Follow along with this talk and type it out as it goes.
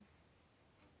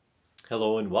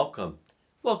Hello and welcome.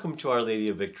 Welcome to Our Lady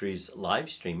of Victory's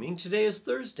live streaming. Today is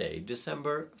Thursday,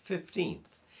 December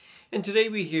 15th. And today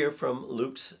we hear from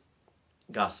Luke's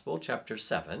Gospel, chapter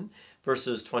 7,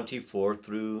 verses 24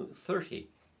 through 30.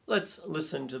 Let's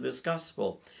listen to this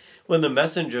Gospel. When the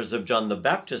messengers of John the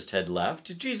Baptist had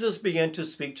left, Jesus began to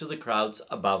speak to the crowds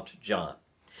about John.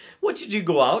 What did you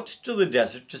go out to the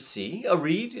desert to see? A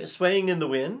reed swaying in the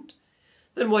wind?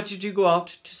 Then what did you go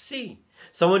out to see?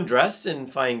 Someone dressed in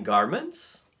fine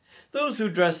garments? Those who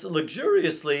dress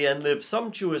luxuriously and live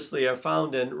sumptuously are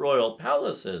found in royal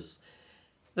palaces.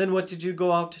 Then what did you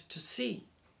go out to see?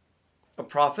 A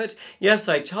prophet? Yes,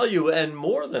 I tell you, and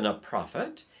more than a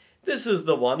prophet. This is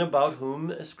the one about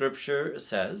whom Scripture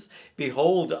says,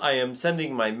 "Behold, I am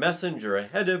sending my messenger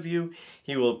ahead of you.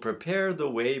 He will prepare the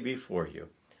way before you."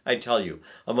 I tell you,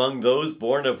 among those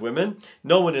born of women,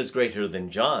 no one is greater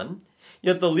than John.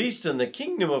 Yet the least in the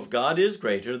kingdom of God is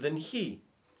greater than he.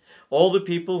 All the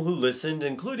people who listened,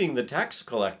 including the tax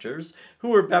collectors, who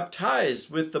were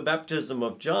baptized with the baptism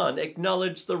of John,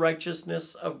 acknowledged the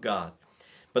righteousness of God.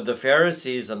 But the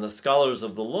Pharisees and the scholars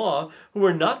of the law, who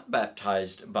were not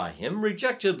baptized by him,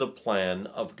 rejected the plan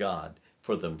of God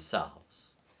for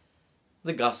themselves.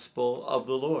 The Gospel of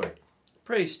the Lord.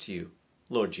 Praise to you,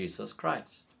 Lord Jesus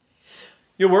Christ.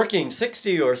 You're working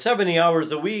 60 or 70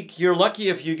 hours a week. You're lucky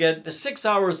if you get 6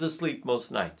 hours of sleep most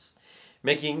nights.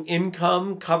 Making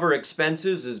income cover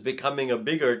expenses is becoming a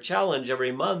bigger challenge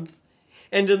every month.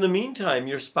 And in the meantime,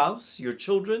 your spouse, your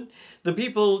children, the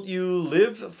people you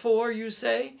live for, you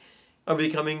say, are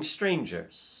becoming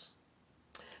strangers.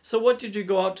 So what did you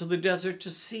go out to the desert to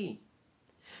see?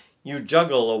 You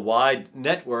juggle a wide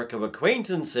network of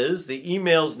acquaintances. The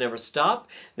emails never stop.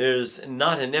 There's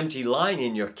not an empty line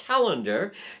in your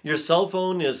calendar. Your cell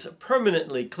phone is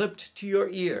permanently clipped to your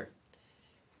ear.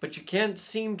 But you can't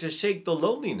seem to shake the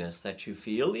loneliness that you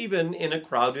feel, even in a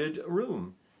crowded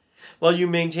room. While you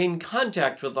maintain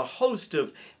contact with a host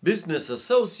of business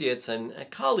associates and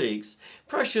colleagues,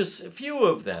 precious few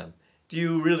of them do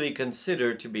you really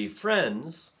consider to be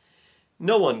friends.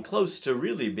 No one close to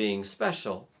really being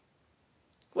special.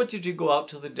 What did you go out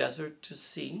to the desert to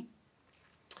see?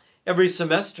 Every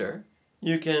semester,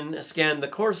 you can scan the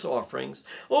course offerings.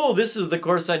 Oh, this is the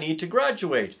course I need to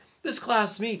graduate. This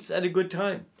class meets at a good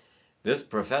time. This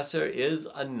professor is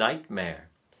a nightmare.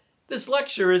 This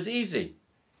lecture is easy.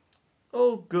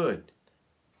 Oh, good.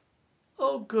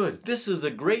 Oh, good. This is a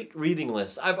great reading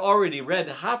list. I've already read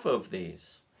half of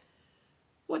these.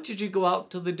 What did you go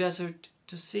out to the desert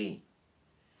to see?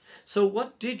 So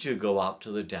what did you go out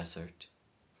to the desert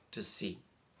to see?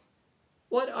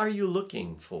 What are you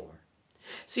looking for?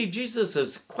 See,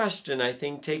 Jesus' question, I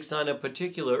think, takes on a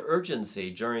particular urgency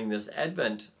during this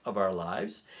Advent of our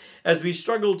lives. As we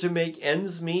struggle to make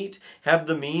ends meet, have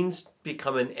the means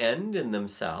become an end in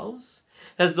themselves?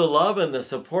 Has the love and the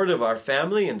support of our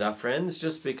family and our friends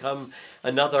just become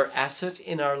another asset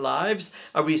in our lives?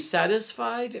 Are we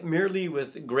satisfied merely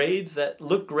with grades that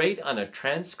look great on a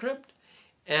transcript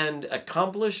and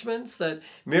accomplishments that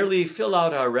merely fill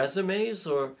out our resumes,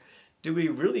 or do we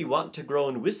really want to grow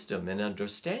in wisdom and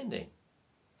understanding?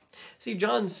 See,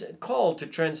 John's call to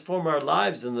transform our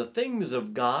lives in the things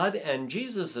of God and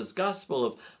Jesus' gospel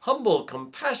of humble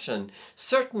compassion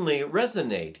certainly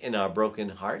resonate in our broken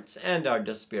hearts and our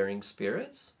despairing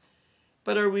spirits.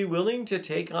 But are we willing to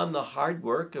take on the hard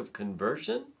work of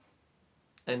conversion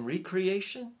and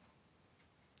recreation?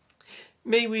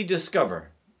 May we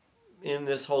discover in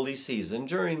this holy season,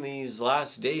 during these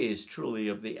last days truly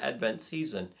of the Advent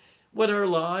season, what our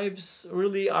lives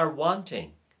really are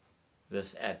wanting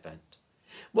this Advent.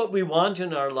 What we want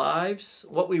in our lives,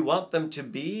 what we want them to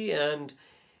be, and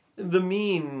the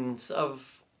means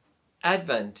of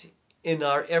Advent in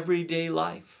our everyday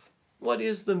life. What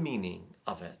is the meaning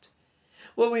of it?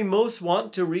 What we most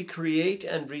want to recreate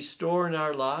and restore in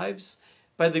our lives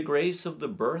by the grace of the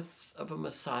birth of a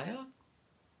Messiah?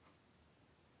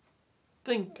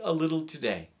 Think a little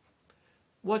today.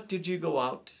 What did you go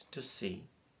out to see?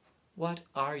 What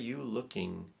are you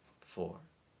looking for?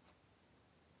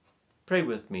 Pray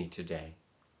with me today.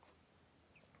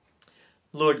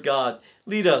 Lord God,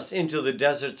 lead us into the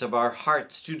deserts of our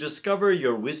hearts to discover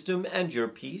your wisdom and your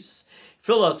peace.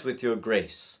 Fill us with your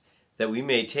grace, that we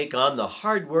may take on the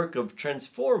hard work of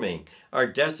transforming our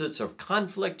deserts of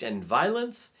conflict and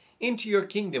violence into your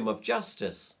kingdom of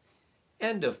justice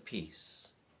and of peace.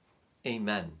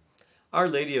 Amen. Our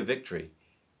Lady of Victory,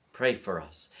 pray for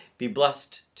us. Be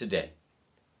blessed today.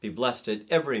 Be blessed at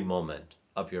every moment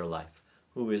of your life,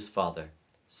 who is Father,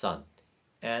 Son,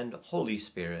 and Holy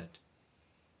Spirit.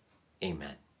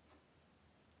 Amen.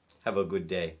 Have a good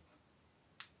day.